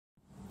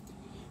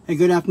Hey,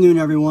 good afternoon,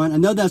 everyone. I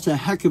know that's a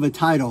heck of a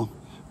title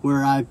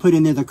where I put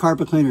in there the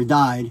carpet cleaner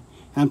died.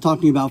 And I'm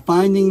talking about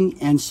finding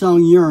and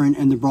selling urine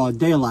in the broad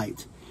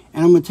daylight.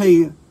 And I'm going to tell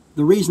you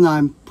the reason I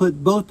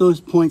put both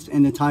those points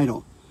in the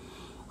title.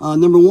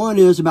 Number one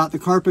is about the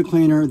carpet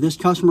cleaner. This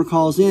customer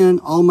calls in,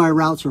 all my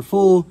routes are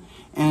full,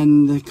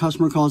 and the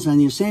customer calls in, I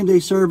need a same-day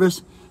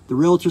service. The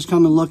realtors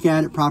come and look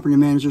at it, property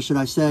manager, should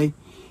I say,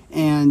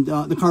 and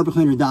the carpet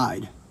cleaner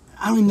died.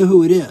 I don't even know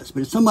who it is,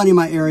 but it's somebody in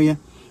my area.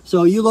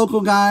 So you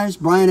local guys,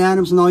 Brian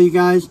Adams and all you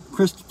guys,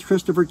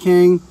 Christopher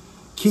King,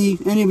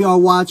 Keith, any of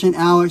y'all watching,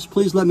 Alex,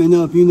 please let me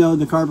know if you know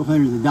the carpet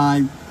cleaner that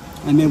died,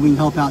 and maybe we can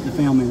help out the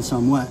family in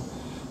some way.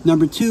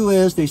 Number two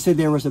is they said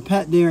there was a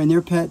pet there, and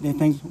their pet, they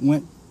think,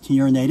 went to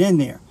urinate in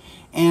there.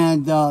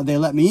 And they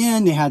let me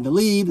in, they had to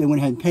leave, they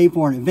went ahead and paid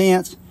for it in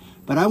advance.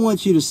 But I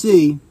want you to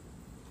see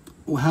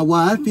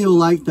why I feel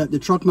like that the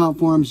Truck Mount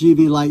Farms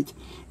UV light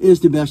is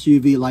the best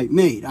UV light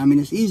made. I mean,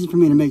 it's easy for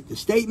me to make the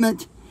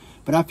statement,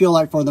 but I feel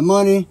like for the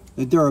money,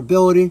 the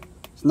durability,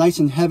 it's nice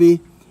and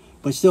heavy,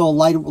 but still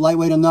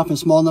lightweight enough and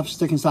small enough to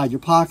stick inside your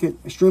pocket.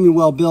 Extremely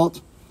well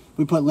built.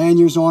 We put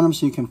lanyards on them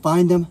so you can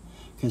find them,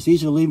 because it's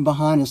easy to leave them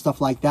behind and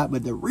stuff like that.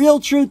 But the real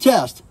true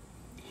test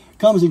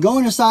comes in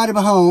going inside of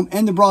a home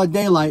in the broad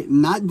daylight,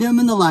 not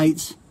dimming the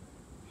lights,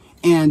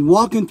 and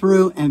walking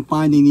through and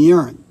finding the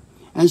urine.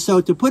 And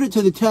so to put it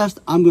to the test,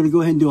 I'm going to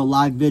go ahead and do a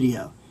live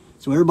video.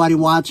 So everybody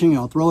watching,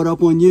 I'll throw it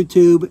up on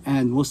YouTube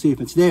and we'll see if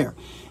it's there.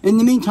 In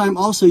the meantime,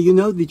 also, you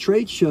know, the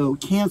trade show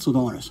canceled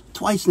on us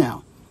twice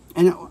now.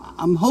 And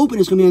I'm hoping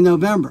it's going to be in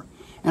November.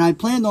 And I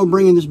planned on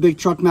bringing this big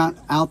truck mount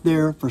out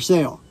there for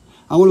sale.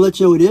 I want to let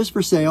you know it is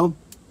for sale.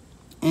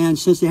 And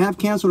since they have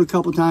canceled a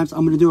couple times,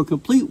 I'm going to do a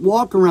complete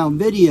walk around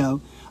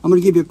video. I'm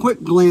going to give you a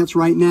quick glance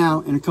right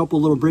now and a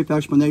couple little brief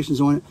explanations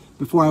on it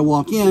before I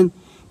walk in.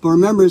 But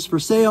remember, it's for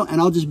sale,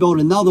 and I'll just build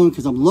another one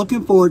because I'm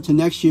looking forward to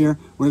next year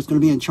where it's going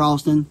to be in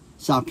Charleston,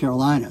 South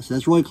Carolina. So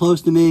that's really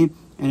close to me,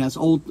 and that's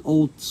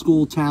old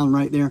school town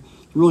right there.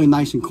 It's really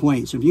nice and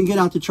quaint. So if you can get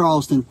out to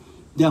Charleston,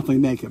 definitely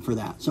make it for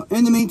that. So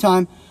in the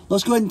meantime,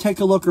 let's go ahead and take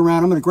a look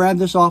around. I'm going to grab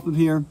this off of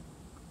here.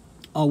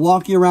 I'll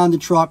walk you around the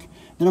truck.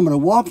 Then I'm going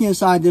to walk you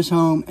inside this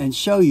home and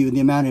show you the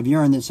amount of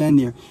urine that's in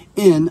there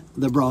in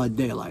the broad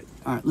daylight.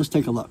 All right, let's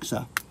take a look.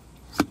 So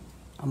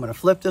I'm going to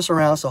flip this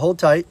around, so hold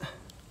tight.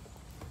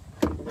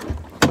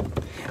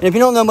 And if you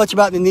don't know much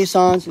about the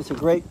Nissans, it's a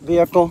great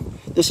vehicle.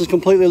 This is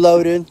completely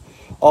loaded,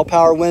 all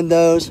power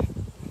windows,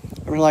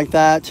 everything like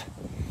that.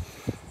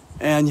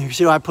 And you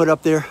see what I put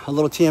up there, a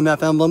little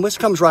TMF emblem, which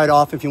comes right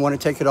off if you want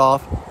to take it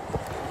off.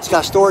 It's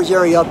got storage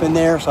area up in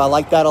there, so I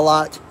like that a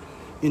lot.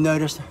 You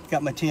notice I've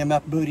got my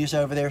TMF booties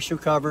over there, shoe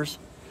covers.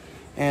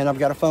 And I've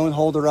got a phone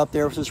holder up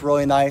there, which is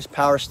really nice,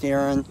 power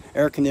steering,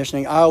 air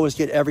conditioning. I always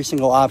get every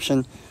single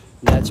option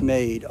that's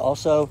made.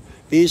 Also,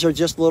 these are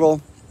just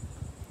little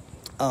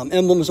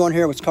emblems on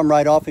here, which come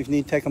right off if you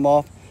need to take them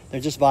off.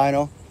 They're just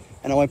vinyl,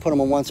 and I only put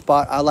them on one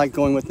spot. I like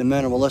going with the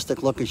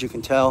minimalistic look, as you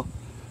can tell,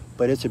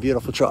 but it's a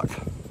beautiful truck.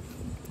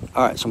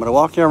 All right, so I'm going to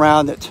walk you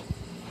around it,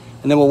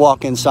 and then we'll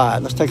walk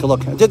inside. Let's take a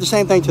look. I did the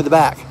same thing to the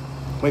back.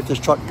 Wait for this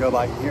truck to go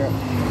by. Here.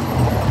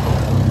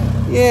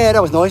 Yeah,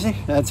 that was noisy.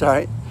 That's all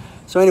right.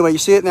 So anyway, you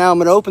see it now. I'm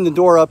going to open the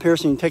door up here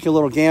so you can take a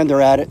little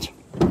gander at it.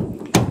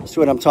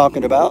 See what I'm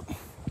talking about.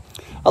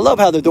 I love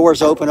how the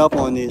doors open up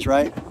on these,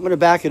 right? I'm going to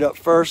back it up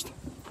first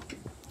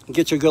and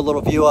get you a good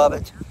little view of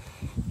it.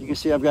 You can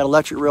see I've got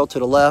electric rail to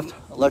the left,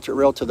 electric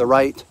rail to the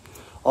right.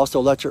 Also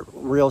electric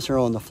rails here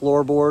on the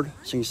floorboard,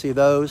 so you can see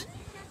those.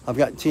 I've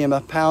got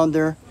TMF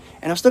pounder,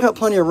 and I've still got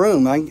plenty of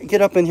room. I can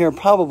get up in here,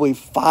 probably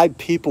 5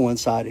 people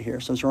inside of here,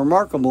 so it's a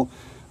remarkable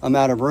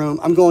amount of room.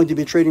 I'm going to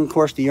be treating, of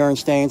course, the urine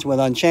stains with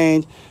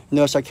Unchained.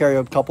 Notice I carry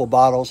a couple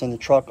bottles in the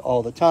truck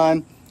all the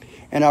time,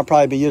 and I'll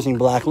probably be using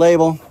Black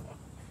Label.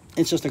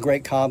 It's just a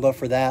great combo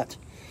for that.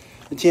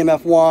 The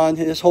TMF wand,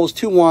 this holds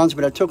 2 wands,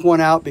 but I took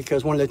one out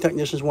because one of the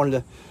technicians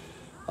wanted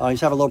to,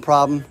 he's having a little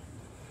problem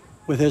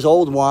with his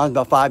old wand,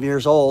 about 5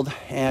 years old,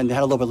 and it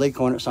had a little bit of leak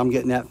on it, so I'm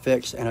getting that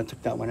fixed, and I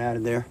took that one out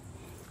of there.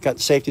 Got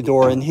the safety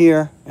door in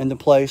here, into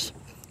place.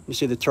 You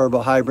see the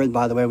turbo hybrid,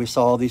 by the way, we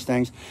saw all these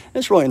things.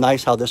 It's really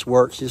nice how this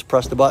works. You just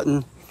press the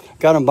button.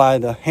 Got them by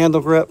the handle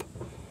grip.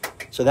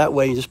 So that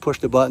way you just push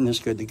the button, it's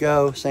good to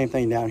go. Same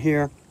thing down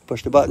here.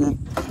 Push the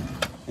button,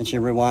 and she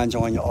rewinds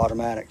on you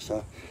automatic.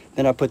 So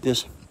then I put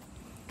this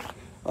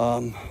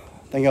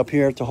thing up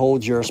here to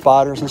hold your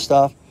spotters and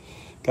stuff.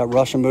 Got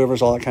rust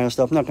removers, all that kind of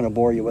stuff. I'm not going to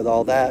bore you with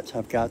all that.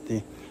 I've got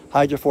the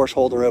HydroForce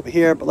holder over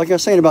here. But like I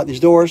was saying about these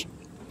doors,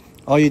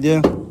 all you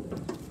do,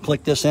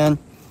 click this in.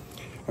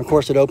 Of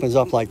course, it opens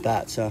up like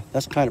that, so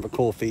that's kind of a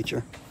cool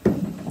feature.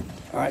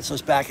 All right, so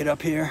let's back it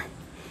up here.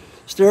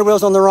 Steering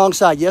wheel's on the wrong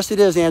side. Yes, it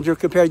is, Andrew,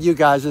 compared to you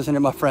guys, isn't it,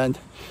 my friend?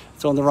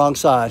 It's on the wrong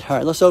side. All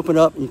right, let's open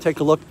up and you take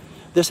a look.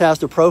 This has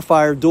the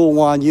Profire dual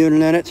wand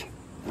unit in it.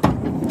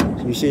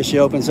 So you see as she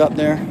opens up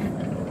there.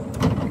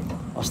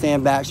 I'll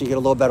stand back so you get a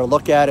little better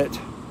look at it.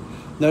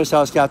 Notice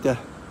how it's got the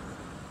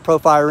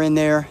Profire in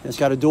there. It's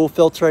got a dual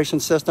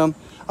filtration system.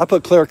 I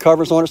put clear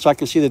covers on it so I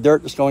can see the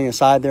dirt that's going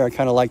inside there. I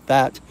kind of like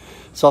that.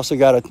 It's also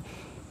got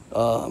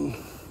a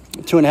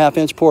 2.5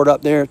 inch port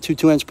up there,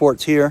 2 inch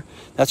ports here.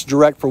 That's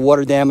direct for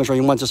water damage, or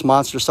you want this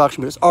monster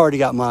suction, but it's already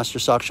got monster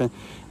suction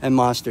and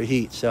monster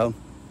heat. So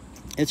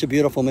it's a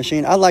beautiful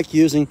machine. I like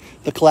using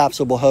the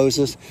collapsible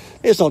hoses.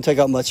 They just don't take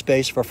up much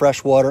space for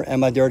fresh water, and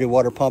my dirty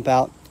water pump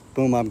out.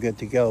 Boom, I'm good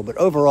to go. But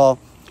overall,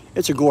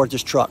 it's a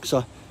gorgeous truck.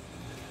 So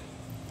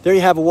there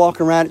you have a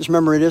walk around it. Just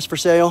remember, it is for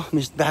sale. Let me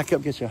just back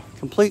up, get you a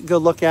complete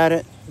good look at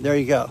it. There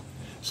you go.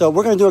 So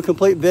we're going to do a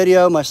complete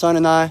video. My son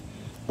and I,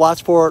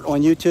 watch for it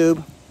on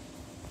YouTube.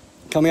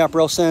 Coming up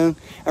real soon.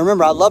 And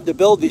remember, I love to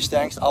build these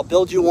things. I'll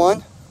build you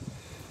one,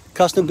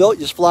 custom built.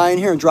 You just fly in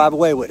here and drive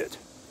away with it.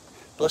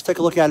 But let's take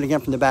a look at it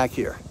again from the back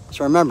here.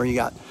 So remember, you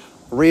got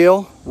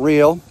reel.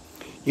 You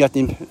got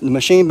the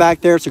machine back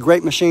there. It's a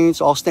great machine.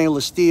 It's all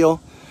stainless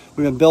steel.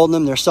 We've been building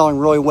them. They're selling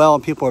really well,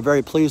 and people are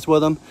very pleased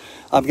with them.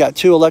 I've got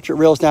 2 electric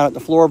reels down at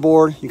the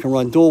floorboard. You can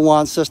run dual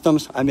wand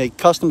systems. I make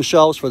custom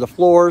shelves for the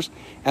floors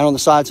and on the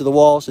sides of the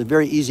walls. It's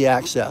very easy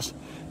access.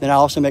 Then I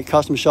also make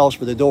custom shelves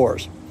for the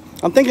doors.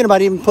 I'm thinking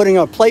about even putting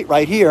a plate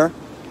right here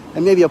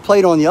and maybe a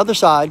plate on the other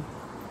side,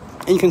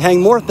 and you can hang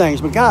more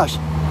things. But gosh,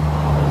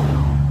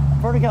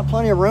 I've already got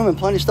plenty of room and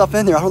plenty of stuff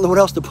in there. I don't know what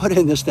else to put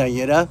in this thing,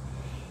 you know?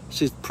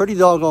 She's pretty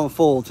doggone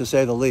full, to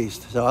say the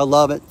least. So I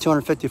love it.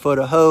 250 foot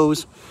of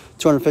hose.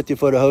 250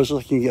 foot of hose.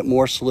 You can get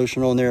more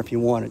solution on there if you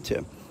wanted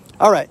to.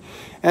 All right.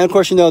 And of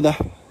course, you know,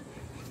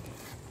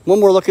 one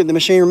more look at the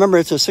machine. Remember,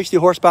 it's a 60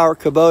 horsepower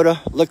Kubota,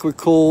 liquid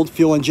cooled,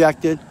 fuel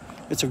injected.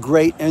 It's a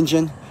great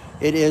engine.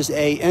 It is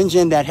a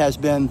engine that has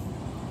been,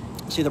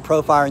 see the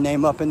Profire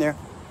name up in there?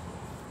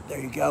 There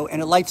you go.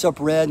 And it lights up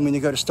red when you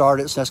go to start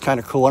it, so that's kind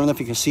of cool. I don't know if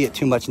you can see it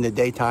too much in the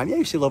daytime. Yeah,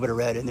 you see a little bit of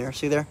red in there.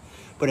 See there?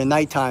 But at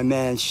nighttime,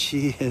 man,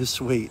 she is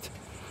sweet.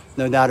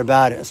 No doubt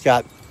about it. It's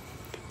got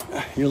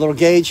your little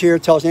gauge here.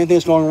 It tells you anything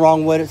that's going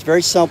wrong with it. It's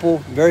very simple,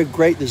 very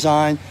great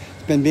design.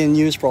 It's been being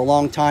used for a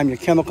long time. Your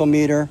chemical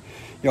meter,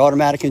 your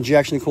automatic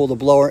injection to cool the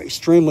blower,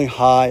 extremely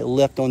high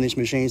lift on these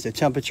machines, the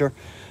temperature.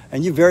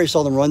 And you very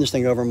seldom run this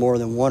thing over more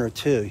than 1 or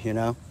 2, you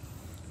know.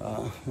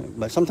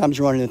 But sometimes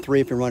you're running in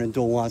 3 if you're running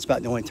dual wand. It's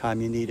about the only time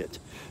you need it.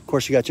 Of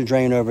course, you got your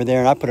drain over there,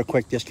 and I put a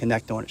quick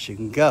disconnect on it so you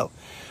can go.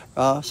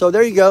 So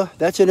there you go.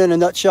 That's it in a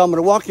nutshell. I'm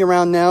going to walk you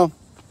around now,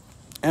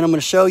 and I'm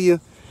going to show you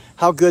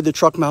how good the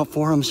Truck Mount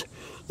Forums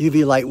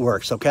UV light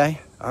works,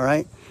 okay? All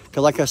right?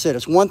 Because like I said,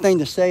 it's one thing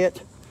to say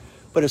it,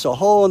 but it's a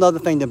whole other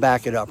thing to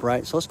back it up,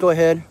 right? So let's go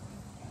ahead,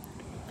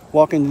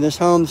 walk into this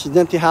home. This is an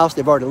empty house.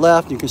 They've already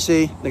left. You can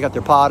see they got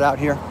their pod out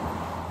here.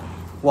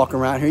 Walk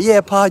around here.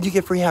 Yeah, pod, you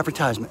get free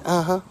advertisement.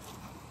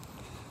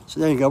 So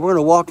there you go. We're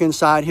going to walk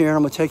inside here, and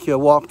I'm going to take you a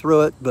walk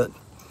through it, but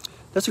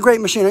that's a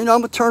great machine. You know,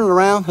 I'm going to turn it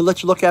around and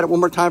let you look at it one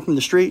more time from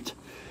the street.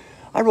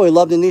 I really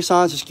love the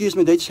Nissans. Excuse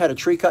me, they just had a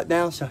tree cut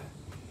down, so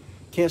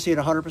can't see it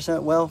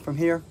 100% well from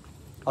here.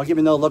 I'll give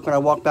you another look when I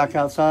walk back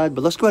outside,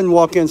 but let's go ahead and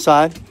walk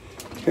inside.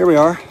 Here we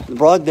are, the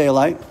broad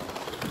daylight.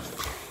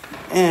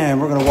 And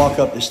we're going to walk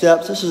up the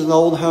steps. This is an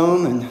old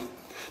home, and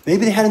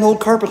maybe they had an old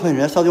carpet cleaner.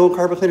 That's how the old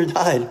carpet cleaner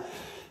died,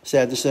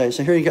 sad to say.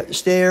 So here you got the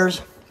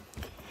stairs.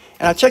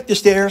 And I checked the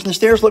stairs, and the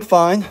stairs look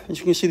fine. As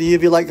you can see, the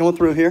UV light going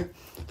through here.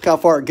 Look how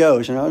far it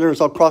goes, you know.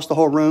 There's across the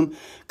whole room,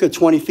 good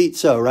 20 feet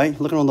so, right?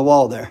 Looking on the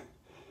wall there.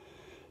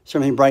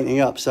 Certainly brightening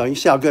up, so you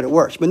see how good it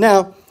works. But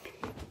now,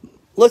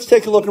 let's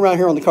take a look around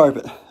here on the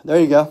carpet. There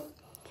you go.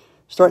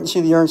 Starting to see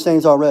the urine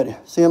stains already.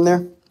 See them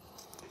there?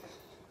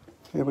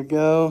 Here we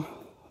go.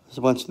 There's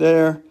a bunch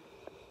there.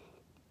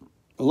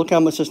 And look how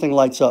much this thing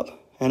lights up.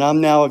 And I'm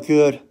now a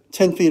good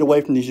 10 feet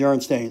away from these urine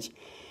stains.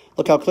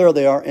 Look how clear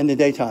they are in the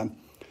daytime.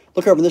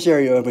 Look over in this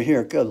area over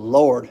here. Good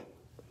Lord.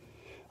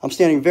 I'm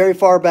standing very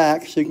far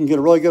back so you can get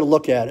a really good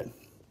look at it.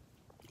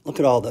 Look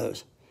at all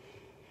those.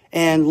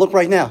 And look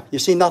right now. You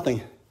see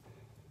nothing.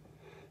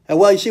 And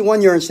well, you see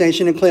one urine stain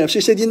she didn't clean up.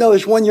 She said, you know,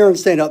 there's one urine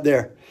stain up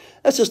there.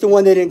 That's just the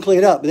one they didn't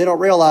clean up. But they don't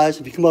realize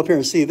if you come up here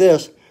and see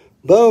this,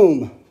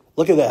 boom,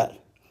 look at that.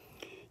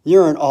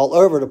 Urine all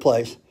over the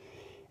place.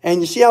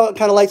 And you see how it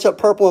kind of lights up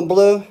purple and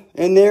blue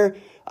in there?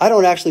 I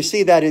don't actually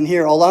see that in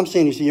here. All I'm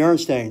seeing is the urine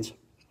stains.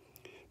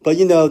 But,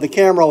 you know, the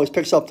camera always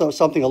picks up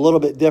something a little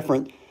bit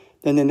different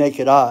than the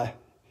naked eye.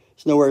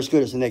 It's nowhere as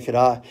good as the naked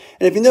eye.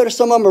 And if you notice,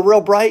 some of them are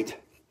real bright,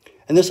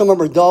 and then some of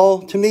them are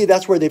dull. To me,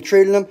 that's where they've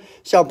treated them.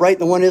 See how bright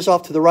the one is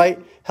off to the right,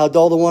 how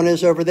dull the one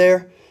is over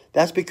there?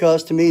 That's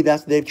because, to me,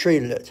 they've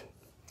treated it.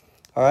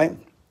 All right?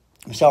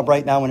 See how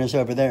bright that one is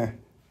over there.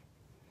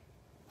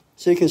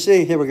 So you can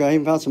see, here we go, I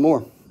even found some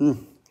more. So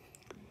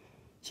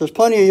there's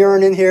plenty of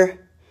urine in here.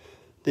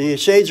 The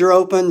shades are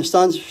open, the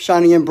sun's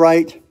shining in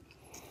bright,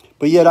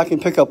 but yet I can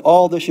pick up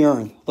all this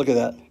urine. Look at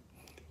that.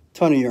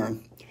 Ton of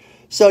urine.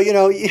 So, you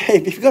know,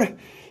 if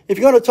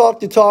you're gonna talk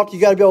the talk,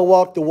 you got to be able to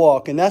walk the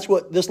walk. And that's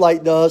what this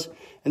light does,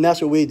 and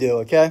that's what we do,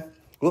 okay?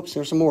 Whoops,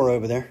 there's some more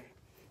over there.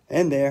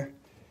 And there.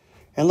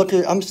 And look,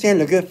 I'm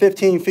standing a good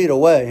 15 feet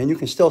away, and you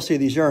can still see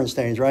these urine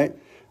stains, right?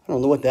 I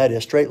don't know what that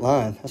is. Straight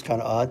line. That's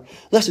kind of odd.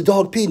 Unless the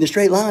dog peed in a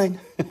straight line.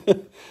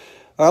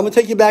 All right, I'm going to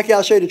take you back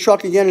out, show you the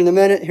truck again in a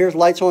minute. Here's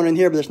lights on in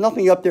here, but there's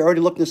nothing up there. I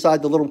already looked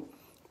inside the little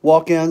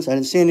walk-ins. I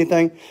didn't see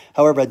anything.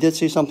 However, I did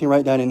see something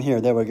right down in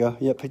here. There we go.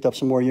 Yep, picked up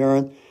some more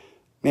urine.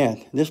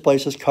 Man, this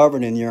place is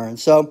covered in urine.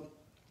 So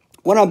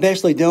what I'm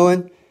basically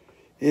doing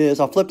is,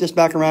 I'll flip this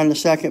back around in a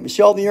second. But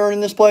see all the urine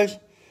in this place?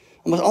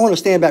 I want to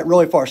stand back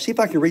really far. See if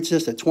I can reach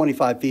this at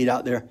 25 feet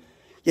out there.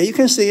 Yeah, you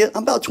can see it.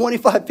 I'm about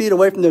 25 feet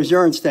away from those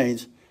urine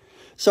stains.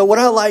 So what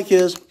I like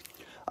is,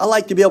 I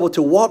like to be able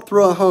to walk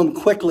through a home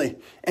quickly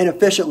and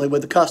efficiently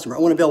with the customer. I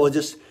want to be able to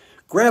just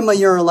grab my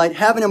urine light,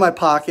 have it in my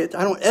pocket.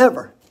 I don't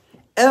ever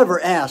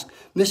ask,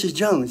 Mrs.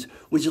 Jones,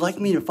 would you like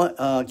me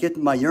to get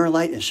my urine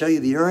light and show you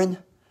the urine?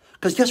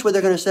 Because guess what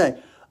they're going to say?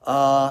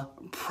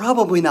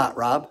 Probably not,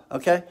 Rob,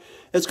 okay?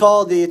 It's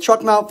called the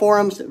Truck Mount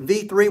Forums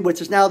V3,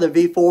 which is now the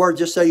V4,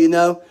 just so you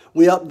know.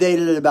 We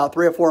updated it about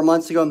 3 or 4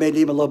 months ago, made it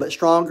even a little bit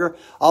stronger.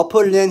 I'll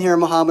put it in here,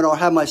 Muhammad. I'll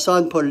have my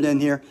son put it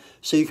in here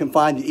so you can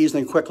find it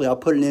easily and quickly. I'll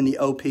put it in the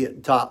OP at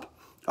the top.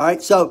 All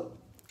right, so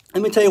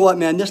let me tell you what,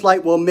 man. This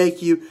light will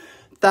make you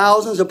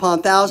thousands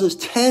upon thousands,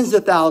 tens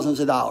of thousands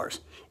of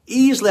dollars.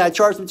 Easily, I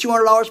charge them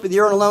 $200 for the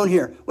urine alone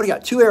here. What do you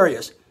got? 2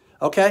 areas,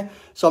 okay?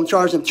 So I'm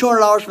charging them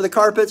 $200 for the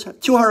carpets,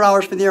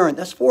 $200 for the urine.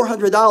 That's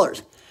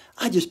 $400.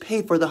 I just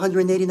paid for the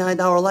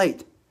 $189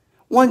 light.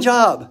 One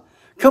job.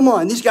 Come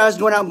on, these guys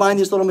going out and buying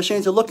these little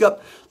machines. And look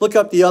up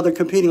the other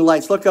competing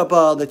lights. Look up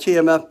the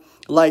TMF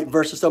light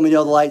versus some of the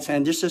other lights,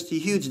 and just a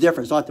huge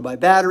difference. Don't have to buy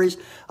batteries.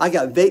 I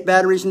got vape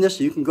batteries in this,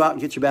 so you can go out and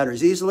get your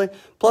batteries easily.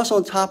 Plus,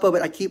 on top of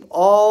it, I keep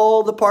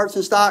all the parts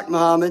in stock,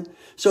 Muhammad.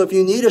 So if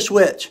you need a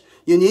switch,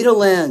 you need a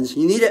lens,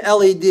 you need an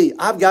LED,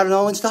 I've got it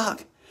all in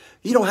stock.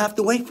 You don't have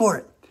to wait for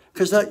it,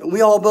 because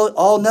we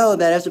all know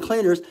that as the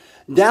cleaners,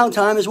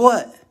 downtime is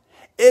what?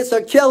 It's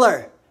a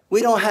killer.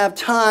 We don't have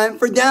time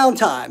for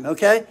downtime,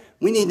 okay?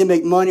 We need to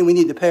make money, we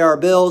need to pay our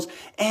bills,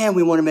 and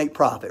we want to make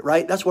profit,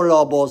 right? That's what it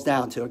all boils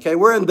down to, okay?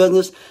 We're in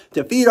business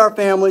to feed our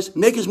families,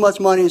 make as much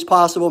money as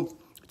possible,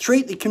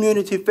 treat the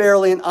community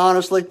fairly and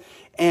honestly,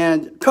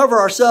 and cover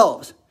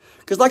ourselves.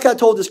 Because like I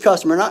told this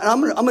customer, and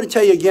I'm going to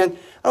tell you again,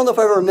 I don't know if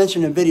I've ever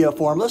mentioned in video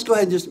form. Let's go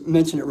ahead and just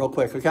mention it real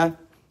quick, okay?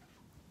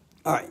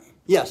 All right.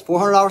 Yes,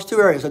 $400, 2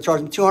 areas. I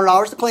charge them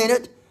 $200 to clean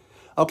it.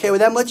 Okay,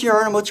 with that much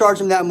urine, I'm going to charge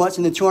them that much,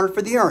 and then $200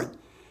 for the urine.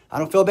 I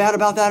don't feel bad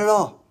about that at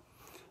all.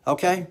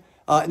 Okay?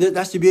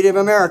 That's the beauty of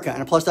America.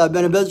 And plus, I've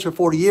been in business for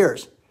 40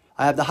 years.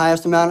 I have the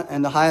highest amount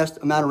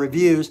of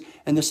reviews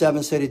in the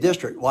 7-city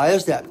district. Why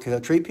is that? Because I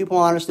treat people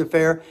honest and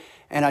fair,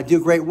 and I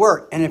do great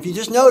work. And if you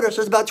just notice,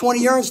 there's about 20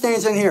 urine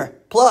stains in here,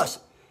 plus.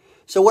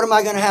 So what am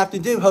I going to have to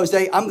do,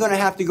 Jose? I'm going to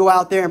have to go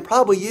out there and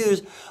probably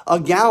use a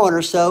gallon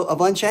or so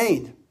of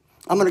Unchained.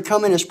 I'm going to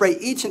come in and spray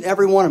each and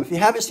every one of them. If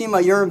you haven't seen my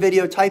urine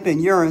video, type in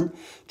urine,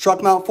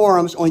 Truck Mount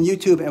Forums on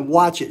YouTube and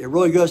watch it. It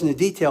really goes into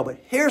detail. But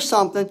here's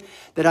something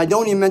that I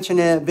don't even mention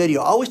in that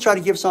video. I always try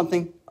to give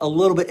something a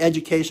little bit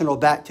educational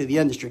back to the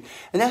industry.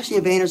 And that's the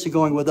advantage of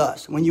going with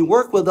us. When you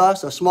work with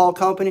us, a small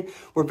company,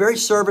 we're very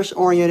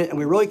service-oriented and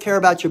we really care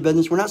about your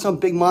business. We're not some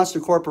big monster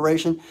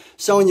corporation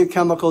selling you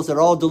chemicals that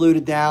are all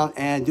diluted down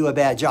and do a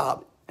bad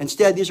job.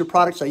 Instead, these are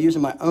products I use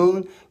in my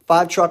own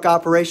 5-truck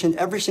operation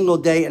every single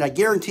day, and I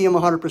guarantee them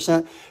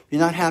 100%. If you're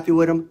not happy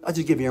with them, I'll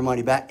just give you your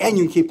money back, and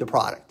you can keep the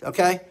product,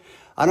 okay?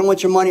 I don't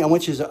want your money. I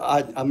want you to,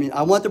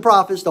 I want the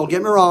profits. Don't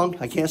get me wrong.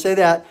 I can't say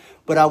that.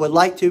 But I would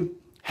like to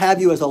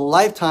have you as a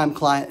lifetime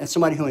client and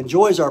somebody who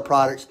enjoys our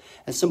products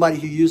and somebody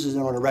who uses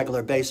them on a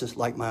regular basis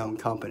like my own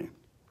company.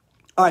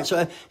 All right,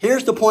 so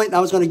here's the point I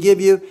was going to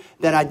give you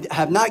that I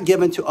have not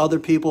given to other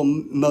people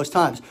most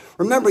times.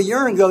 Remember,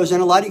 urine goes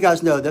in. A lot of you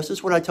guys know this. This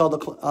is what I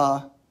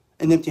tell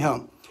an empty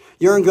home.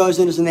 Urine goes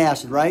in as an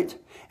acid, right?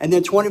 And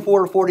then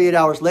 24 to 48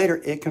 hours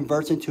later, it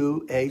converts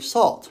into a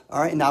salt,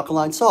 all right, an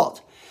alkaline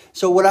salt.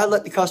 So what I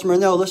let the customer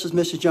know, this is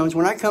Mrs. Jones,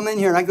 when I come in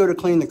here and I go to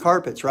clean the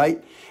carpets,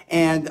 right,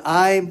 and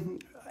I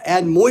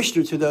add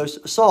moisture to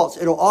those salts,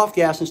 it'll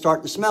off-gas and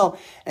start to smell,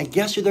 and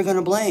guess who they're going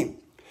to blame?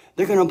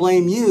 They're going to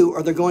blame you,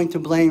 or they're going to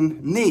blame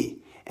me,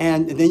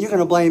 and then you're going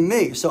to blame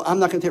me. So I'm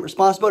not going to take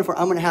responsibility for it.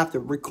 I'm going to have to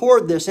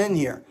record this in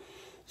here.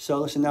 So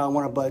listen, now I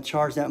want to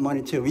charge that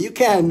money too. Well, you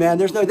can, man.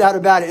 There's no doubt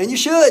about it, and you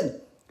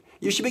should.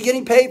 You should be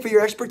getting paid for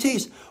your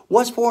expertise.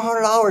 What's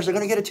 $400? They're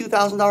going to get a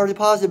 $2,000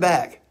 deposit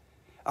back,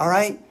 all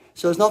right?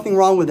 So there's nothing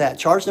wrong with that.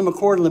 Charge them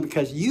accordingly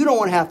because you don't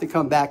want to have to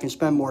come back and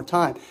spend more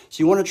time.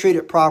 So you want to treat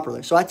it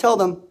properly. So I tell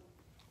them,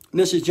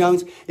 Mrs.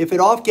 Jones, if it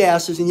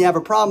off-gasses and you have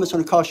a problem, it's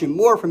going to cost you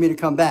more for me to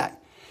come back.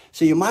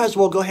 So you might as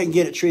well go ahead and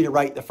get it treated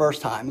right the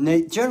first time. And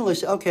they generally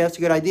say, okay, that's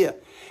a good idea.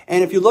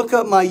 And if you look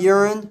up my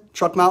urine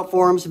Truck Mount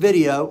Forums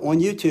video on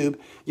YouTube,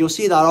 you'll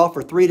see that I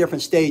offer 3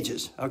 different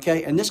stages,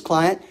 okay? And this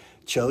client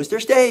chose their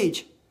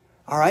stage,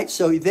 all right?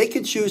 So they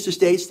could choose the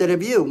stage instead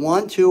of you,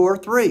 1, 2, or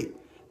 3.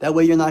 That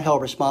way you're not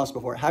held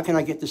responsible for it. How can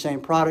I get the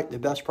same product, the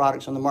best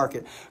products on the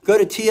market? Go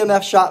to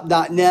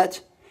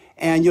tmfshop.net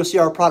and you'll see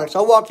our products.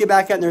 I'll walk you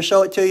back out there and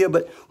show it to you.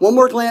 But one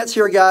more glance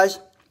here, guys,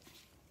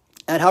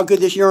 at how good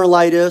this urine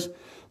light is.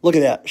 Look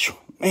at that.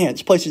 Man,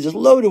 this place is just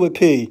loaded with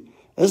pee,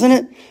 isn't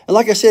it? And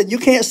like I said, you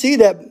can't see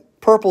that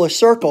purplish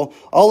circle.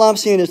 All I'm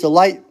seeing is the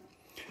light.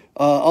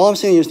 All I'm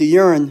seeing is the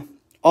urine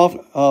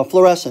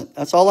fluorescent.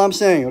 That's all I'm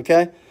seeing,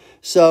 okay?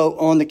 So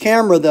on the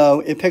camera,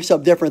 though, it picks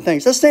up different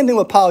things. That's the same thing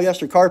with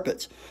polyester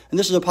carpets. And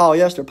this is a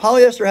polyester.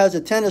 Polyester has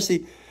a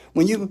tendency,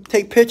 when you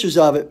take pictures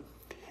of it,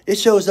 it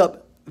shows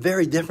up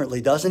very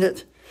differently, doesn't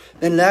it?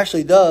 Than it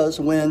actually does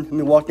when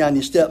we walk down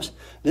these steps.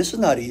 This is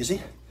not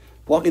easy.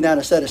 Walking down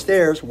a set of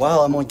stairs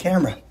while I'm on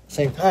camera at the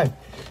same time.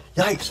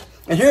 Yikes.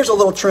 And here's a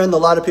little trend a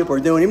lot of people are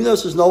doing. Even though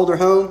this is an older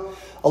home,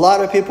 a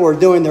lot of people are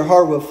doing their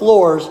hardwood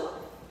floors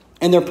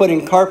and they're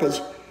putting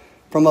carpets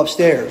from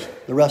upstairs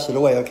the rest of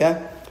the way,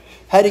 okay?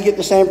 How do you get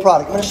the same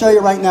product? I'm going to show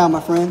you right now,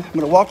 my friend. I'm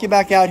going to walk you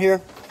back out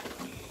here.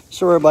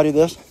 Show everybody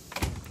this.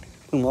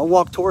 And I'll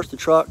walk towards the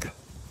truck.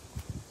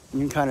 You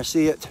can kind of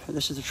see it.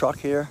 This is the truck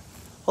here.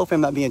 Hopefully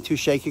I'm not being too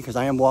shaky because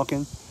I am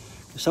walking.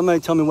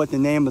 Somebody tell me what the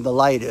name of the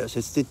light is.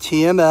 It's the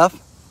TMF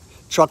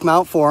truck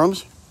mount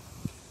forums.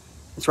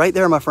 It's right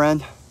there, my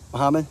friend,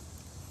 Mohammed.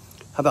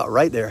 How about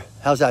right there?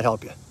 How's that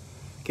help you?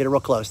 Get it real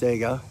close. There you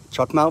go.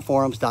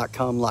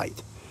 Truckmountforums.com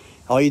light.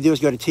 All you do is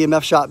go to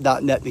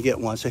tmfshop.net to get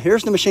one. So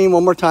here's the machine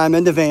one more time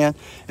in the van.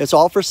 It's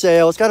all for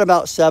sale. It's got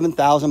about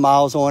 7,000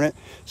 miles on it.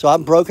 So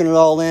I've broken it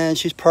all in.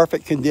 She's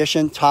perfect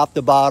condition, top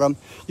to bottom.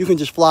 You can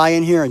just fly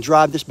in here and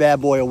drive this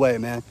bad boy away,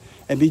 man,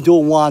 and be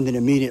dual wanding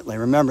immediately.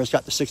 Remember, it's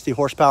got the 60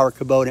 horsepower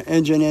Kubota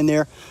engine in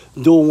there,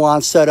 dual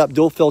wand setup,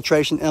 dual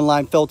filtration,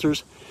 inline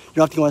filters. You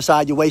don't have to go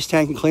inside your waste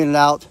tank and clean it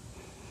out.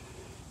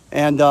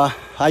 And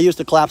I use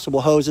the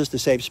collapsible hoses to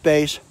save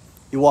space.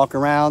 You walk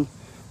around.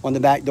 On the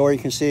back door, you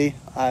can see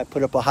I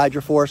put up a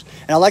Hydroforce.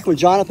 And I like what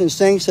Jonathan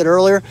Singh said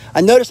earlier.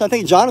 I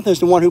think Jonathan's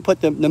the one who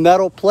put the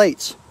metal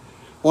plates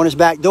on his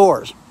back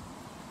doors.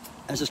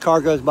 As this car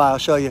goes by, I'll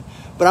show you.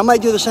 But I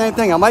might do the same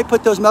thing. I might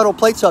put those metal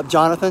plates up,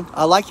 Jonathan.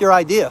 I like your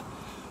idea.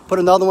 Put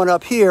another one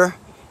up here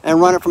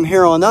and run it from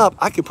here on up.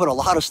 I could put a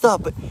lot of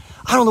stuff, but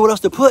I don't know what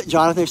else to put,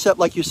 Jonathan, except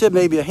like you said,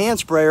 maybe a hand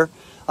sprayer.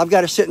 I've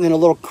got it sitting in a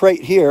little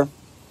crate here.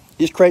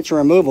 These crates are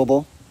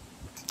removable.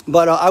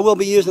 But I will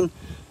be using,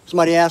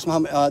 somebody asked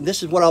me,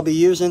 this is what I'll be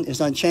using, is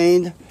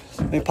Unchained.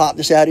 Let me pop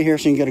this out of here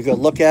so you can get a good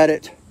look at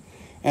it.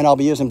 And I'll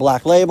be using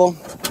Black Label.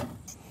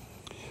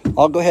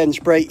 I'll go ahead and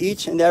spray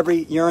each and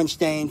every urine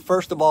stain,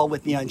 first of all,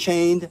 with the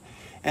Unchained.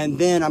 And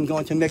then I'm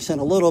going to mix in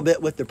a little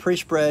bit with the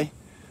pre-spray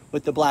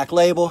with the Black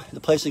Label.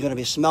 The place is going to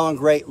be smelling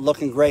great,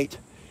 looking great,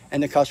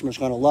 and the customer's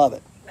going to love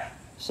it.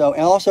 So,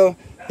 and also,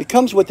 it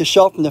comes with the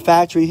shelf from the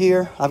factory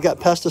here. I've got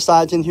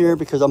pesticides in here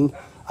because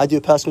I do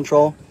pest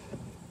control.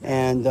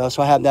 And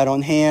so I have that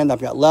on hand.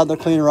 I've got leather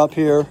cleaner up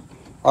here,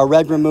 our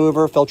red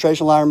remover,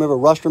 filtration line remover,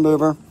 rust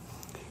remover,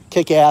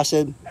 kick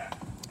acid,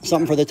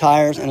 something for the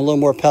tires, and a little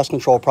more pest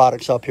control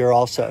products up here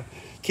also.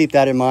 Keep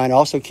that in mind. I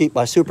also keep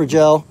my super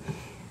gel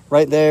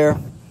right there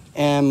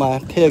and my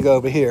pig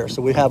over here.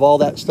 So we have all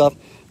that stuff.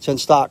 It's in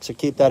stock, so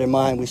keep that in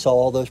mind. We saw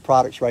all those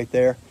products right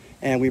there,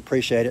 and we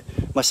appreciate it.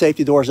 My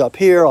safety door's up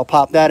here. I'll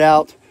pop that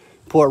out,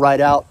 pull it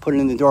right out, put it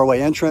in the doorway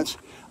entrance.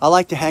 I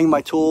like to hang my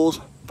tools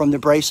from the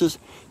braces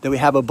that we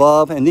have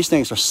above, and these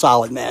things are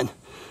solid, man.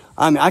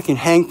 I mean, I can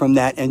hang from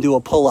that and do a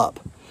pull-up.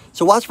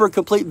 So watch for a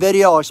complete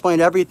video. I'll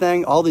explain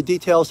everything, all the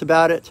details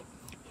about it.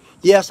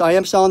 Yes, I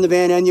am selling the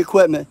van and the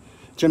equipment,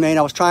 Jermaine.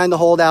 I was trying to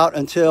hold out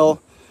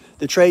until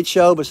the trade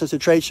show, but since the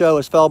trade show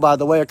has fell by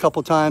the way a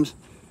couple times,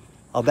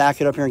 I'll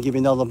back it up here and give you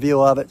another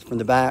view of it from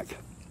the back.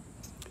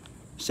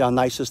 See how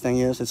nice this thing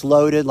is. It's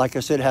loaded. Like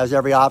I said, it has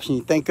every option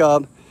you think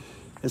of.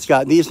 It's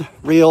got these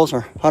reels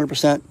are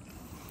 100%.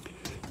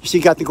 You see,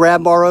 you got the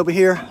grab bar over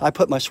here. I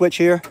put my switch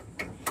here.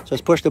 So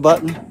let's push the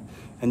button,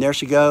 and there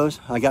she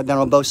goes. I got that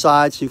on both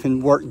sides, so you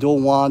can work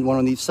dual wand, one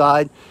on each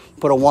side.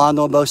 Put a wand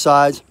on both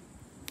sides.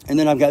 And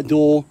then I've got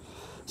dual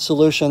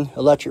solution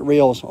electric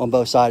reels on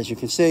both sides. As you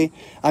can see,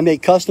 I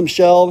made custom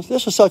shelves.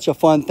 This was such a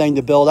fun thing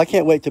to build. I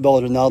can't wait to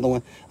build another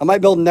one. I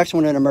might build the next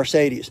one in a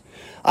Mercedes.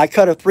 I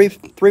cut a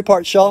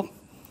three-part shelf,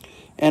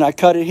 and I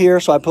cut it here,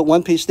 so I put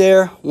one piece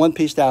there, one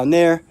piece down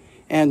there,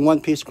 and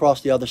one piece across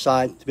the other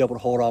side to be able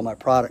to hold all my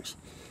products.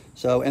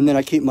 So, and then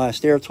I keep my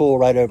stair tool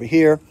right over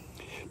here.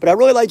 But I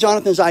really like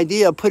Jonathan's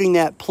idea of putting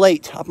that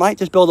plate. I might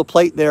just build a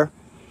plate there,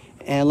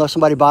 and unless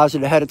somebody buys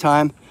it ahead of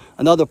time,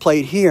 another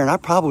plate here, and I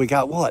probably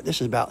got what?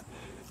 This is about,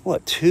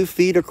 what, 2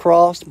 feet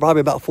across,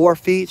 probably about 4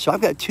 feet. So I've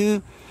got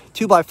two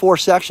by 4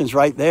 sections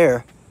right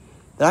there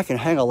that I can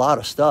hang a lot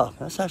of stuff.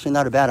 That's actually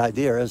not a bad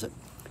idea, is it?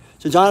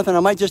 So Jonathan, I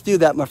might just do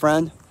that, my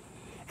friend.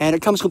 And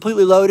it comes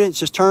completely loaded. It's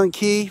just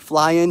turnkey,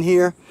 fly in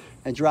here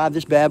and drive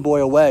this bad boy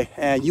away.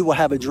 And you will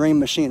have a dream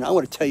machine. I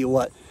want to tell you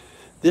what,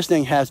 this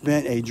thing has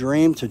been a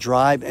dream to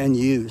drive and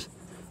use.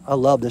 I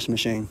love this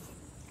machine.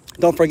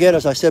 Don't forget,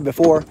 as I said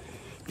before,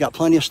 you got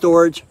plenty of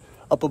storage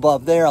up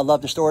above there. I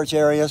love the storage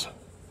areas.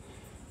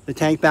 The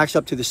tank backs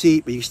up to the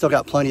seat, but you still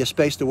got plenty of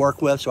space to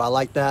work with, so I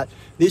like that.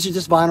 These are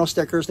just vinyl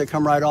stickers. They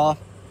come right off.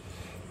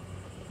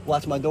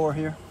 Watch my door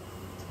here.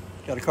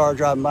 Got a car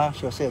driving by,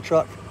 so I see a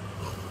truck.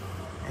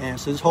 And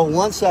so just hold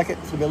 1 second.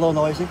 It's gonna be a little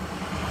noisy.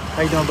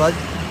 How you doing, bud?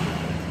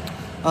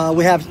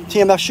 We have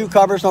TMF shoe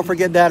covers. Don't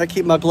forget that. I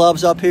keep my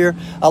gloves up here.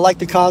 I like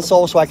the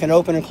console so I can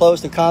open and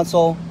close the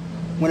console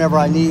whenever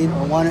I need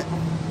or want it.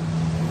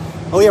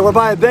 Oh yeah, we're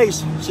by a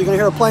base, so you're gonna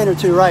hear a plane or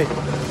two, right?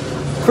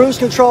 Cruise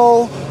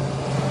control,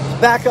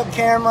 backup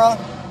camera.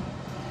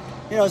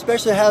 You know,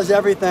 especially has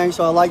everything,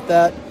 so I like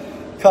that.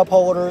 Cup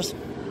holders,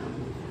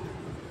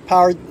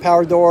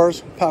 power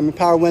doors,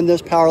 power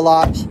windows, power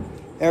locks,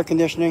 air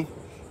conditioning.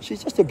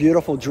 She's just a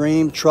beautiful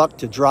dream truck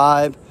to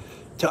drive,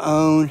 to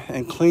own,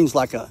 and cleans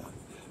like a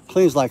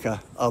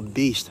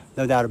beast,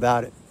 no doubt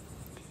about it.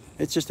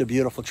 It's just a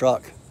beautiful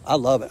truck. I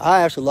love it.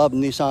 I actually love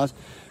Nissans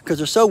because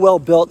they're so well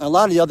built. And a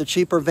lot of the other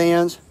cheaper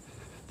vans,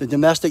 the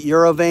domestic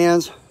Euro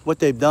vans, what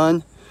they've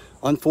done,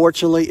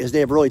 unfortunately, is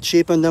they have really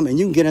cheapened them. And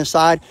you can get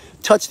inside,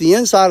 touch the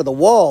inside of the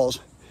walls,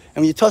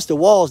 and when you touch the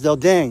walls, they'll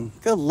ding.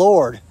 Good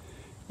Lord.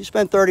 You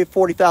spend $30,000,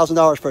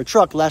 $40,000 for a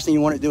truck, the last thing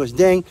you want to do is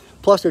ding.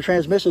 Plus, their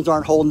transmissions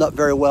aren't holding up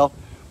very well,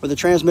 but the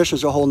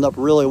transmissions are holding up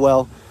really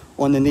well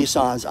on the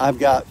Nissans. I've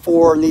got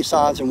 4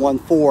 Nissans and 1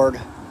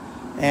 Ford,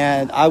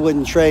 and I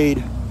wouldn't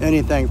trade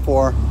anything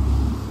for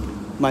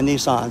my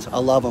Nissans. I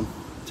love them,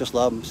 just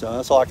love them. So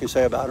that's all I can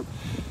say about them.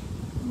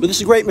 But this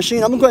is a great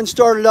machine. I'm gonna go ahead and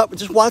start it up, but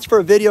just watch for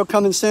a video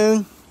coming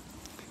soon.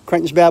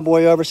 Crank this bad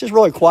boy over. It's just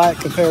really quiet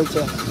compared to,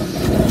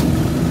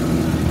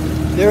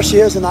 there she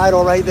is in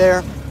idle right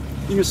there.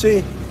 You can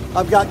see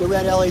I've got the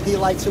red LED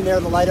lights in there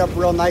that light up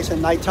real nice at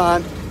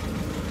nighttime.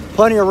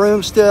 Plenty of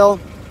room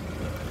still.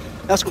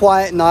 That's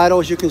quiet and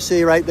idle, as you can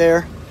see right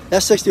there.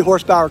 That's 60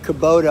 horsepower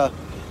Kubota.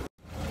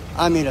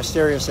 I mean, a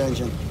serious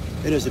engine.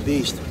 It is a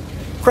beast.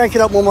 Crank it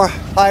up one more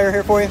higher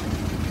here for you.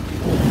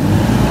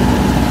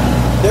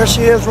 There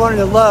she is running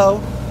it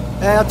low.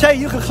 And I'll tell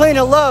you, you can clean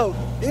it low.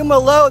 Even with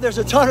low, there's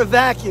a ton of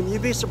vacuum.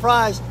 You'd be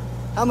surprised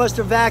how much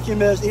the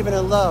vacuum is even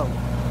in low.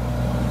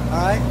 All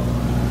right?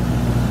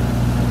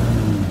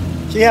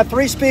 So you have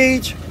 3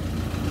 speeds.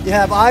 You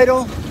have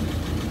idle,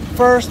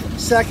 first,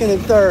 second,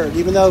 and third,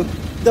 even though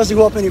it doesn't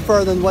go up any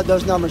further than what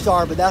those numbers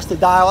are, but that's the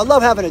dial. I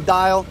love having a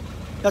dial.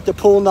 You don't have to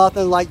pull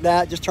nothing like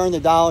that. Just turn the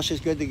dial and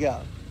she's good to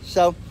go.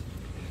 So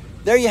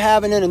there you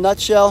have it in a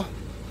nutshell.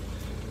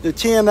 The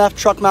TMF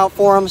truck mount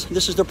forums.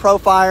 This is the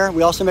Profire.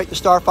 We also make the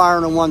Starfire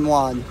in a 1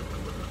 wand.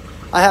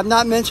 I have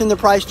not mentioned the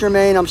price,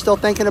 Jermaine. I'm still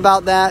thinking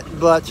about that,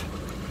 but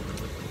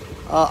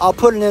I'll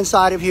put it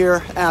inside of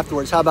here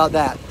afterwards. How about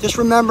that? Just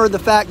remember the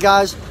fact,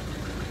 guys,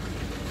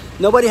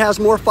 nobody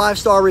has more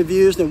 5-star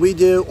reviews than we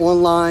do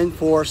online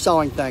for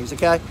selling things,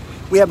 okay?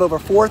 We have over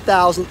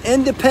 4,000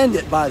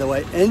 independent, by the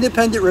way,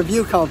 independent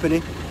review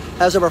company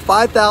has over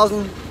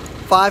 5,000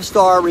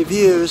 5-star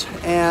reviews,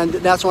 and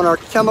that's on our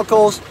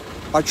chemicals,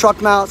 our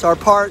truck mounts, our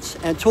parts,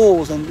 and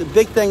tools. And the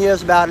big thing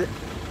is about it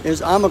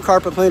is I'm a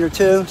carpet cleaner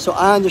too, so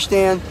I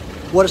understand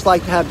what it's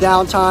like to have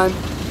downtime.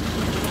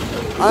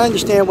 I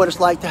understand what it's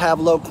like to have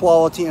low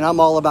quality, and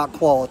I'm all about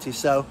quality.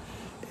 So,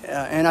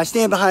 and I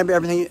stand behind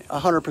everything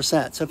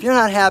 100%. So if you're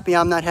not happy,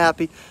 I'm not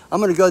happy.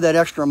 I'm going to go that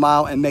extra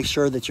mile and make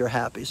sure that you're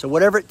happy. So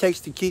whatever it takes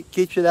to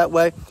keep you that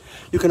way,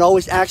 you can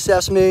always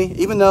access me.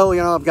 Even though,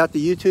 you know, I've got the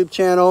YouTube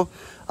channel,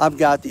 I've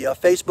got the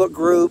Facebook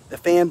group, the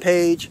fan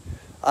page,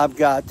 I've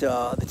got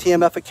the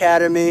TMF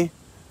Academy,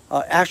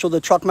 actually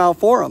the truck mount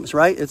forums,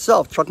 right?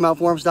 Itself,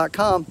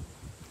 truckmountforums.com,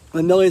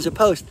 with millions of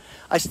posts.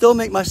 I still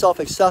make myself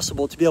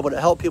accessible to be able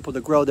to help people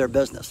to grow their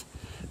business.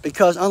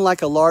 Because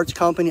unlike a large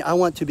company, I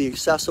want to be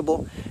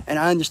accessible, and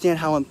I understand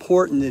how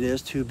important it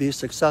is to be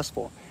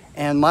successful.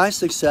 And my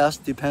success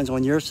depends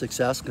on your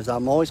success, because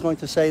I'm always going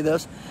to say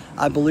this,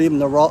 I believe in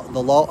the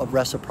law of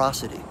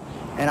reciprocity.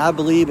 And I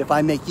believe if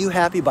I make you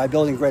happy by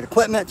building great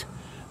equipment,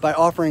 by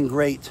offering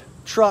great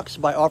trucks,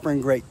 by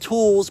offering great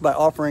tools, by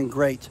offering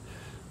great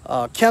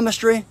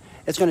chemistry,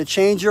 it's going to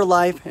change your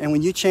life. And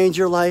when you change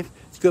your life,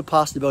 it's a good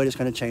possibility it's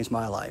going to change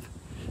my life.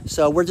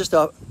 So we're just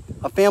a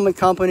family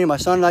company. My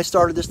son and I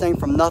started this thing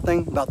from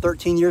nothing about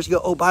 13 years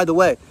ago. Oh, by the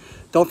way,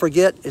 don't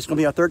forget, it's going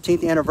to be our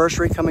 13th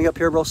anniversary coming up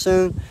here real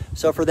soon.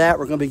 So for that,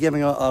 we're going to be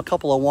giving a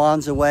couple of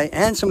wands away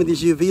and some of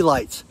these UV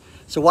lights.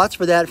 So watch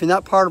for that. If you're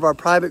not part of our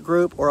private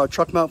group or our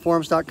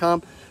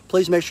truckmountforums.com,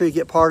 please make sure you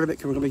get part of it,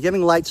 because we're going to be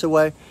giving lights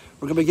away.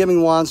 We're going to be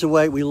giving wands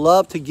away. We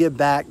love to give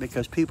back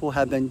because people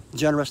have been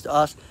generous to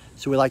us,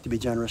 so we like to be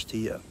generous to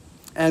you.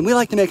 And we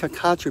like to make a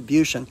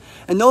contribution.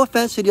 And no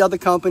offense to the other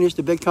companies,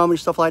 the big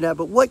companies, stuff like that,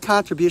 but what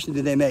contribution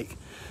do they make?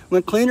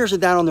 When cleaners are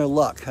down on their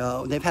luck,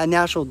 they've had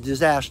natural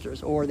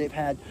disasters, or they've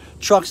had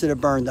trucks that have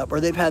burned up, or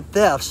they've had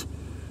thefts,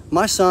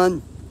 my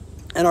son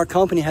and our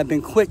company have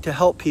been quick to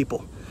help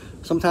people.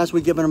 Sometimes we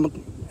give them,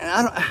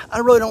 and I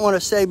really don't want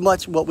to say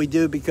much what we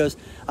do because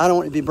I don't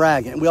want to be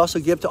bragging. We also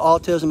give to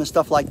autism and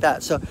stuff like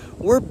that. So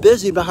we're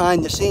busy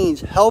behind the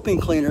scenes helping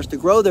cleaners to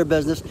grow their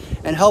business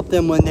and help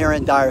them when they're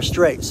in dire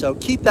straits. So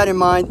keep that in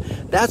mind.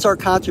 That's our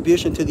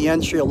contribution to the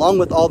industry, along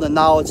with all the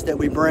knowledge that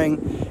we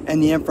bring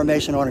and the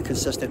information on a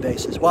consistent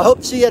basis. Well, I hope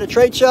to see you at a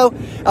trade show.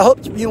 I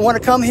hope you want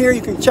to come here.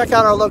 You can check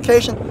out our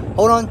location.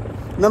 Hold on.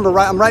 Remember,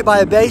 I'm right by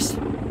a base.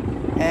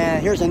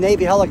 And here's a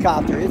Navy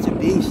helicopter. It's a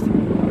beast.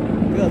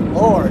 Good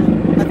Lord.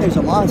 That thing's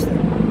a monster.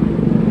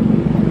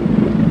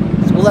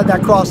 So we'll let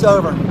that cross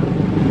over.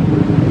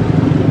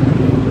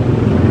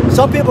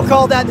 Some people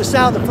call that the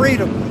sound of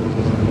freedom.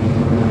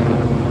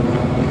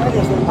 That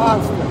is a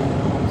monster.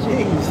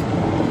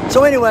 Jeez.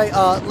 So anyway,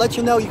 let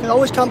you know, you can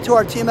always come to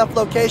our TMF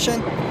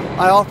location.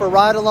 I offer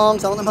ride-alongs.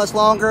 I don't know much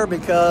longer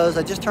because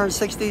I just turned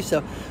 60,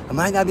 so I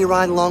might not be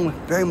riding along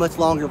very much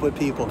longer with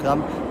people,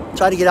 because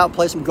try to get out and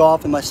play some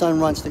golf, and my son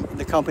runs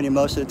the company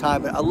most of the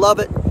time, but I love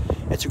it.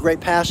 It's a great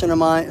passion of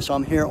mine, so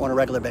I'm here on a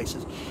regular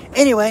basis.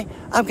 Anyway,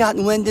 I've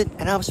gotten winded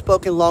and I've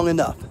spoken long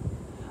enough.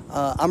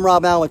 I'm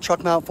Rob Allen with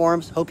Truck Mount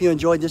Forums. Hope you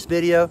enjoyed this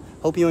video.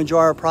 Hope you enjoy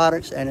our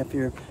products, and if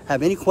you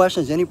have any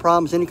questions, any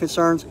problems, any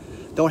concerns,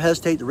 don't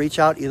hesitate to reach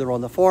out either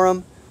on the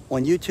forum,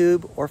 on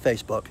YouTube, or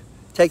Facebook.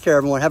 Take care,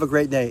 everyone. Have a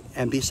great day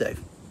and be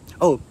safe.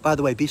 Oh, by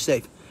the way, be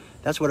safe.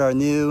 That's what our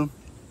new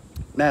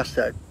mask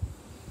said.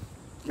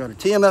 Got a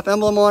TMF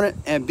emblem on it,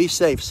 and be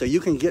safe. So you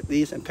can get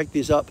these and pick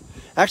these up.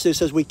 Actually, it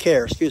says we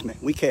care, excuse me,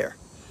 we care.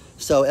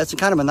 So that's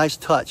kind of a nice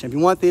touch. If you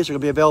want these, they're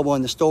gonna be available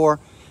in the store,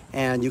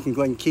 and you can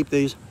go ahead and keep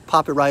these,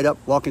 pop it right up,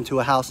 walk into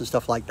a house and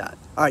stuff like that.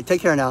 All right,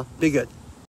 take care now, be good.